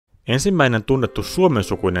Ensimmäinen tunnettu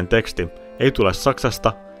suomensukuinen teksti ei tule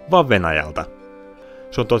Saksasta, vaan Venäjältä.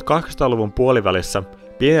 Se on 1800-luvun puolivälissä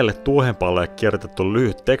pienelle tuohenpallolle kirjoitettu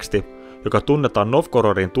lyhyt teksti, joka tunnetaan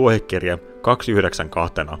Novgorodin tuohikirja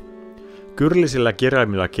 292. Kyrillisillä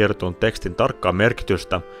kirjaimilla kirjoitun tekstin tarkkaa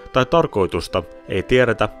merkitystä tai tarkoitusta ei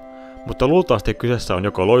tiedetä, mutta luultavasti kyseessä on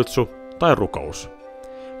joko loitsu tai rukous.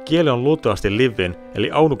 Kieli on luultavasti livin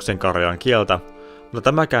eli Aunuksen Karjalan kieltä, mutta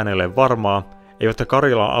tämäkään ei ole varmaa, eivätkä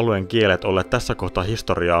Karjalan alueen kielet ole tässä kohtaa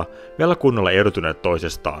historiaa vielä kunnolla eriytyneet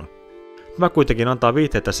toisistaan. Tämä kuitenkin antaa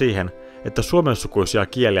viitteitä siihen, että suomensukuisia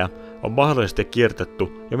kieliä on mahdollisesti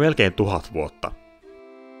kirjoitettu jo melkein 1000 vuotta.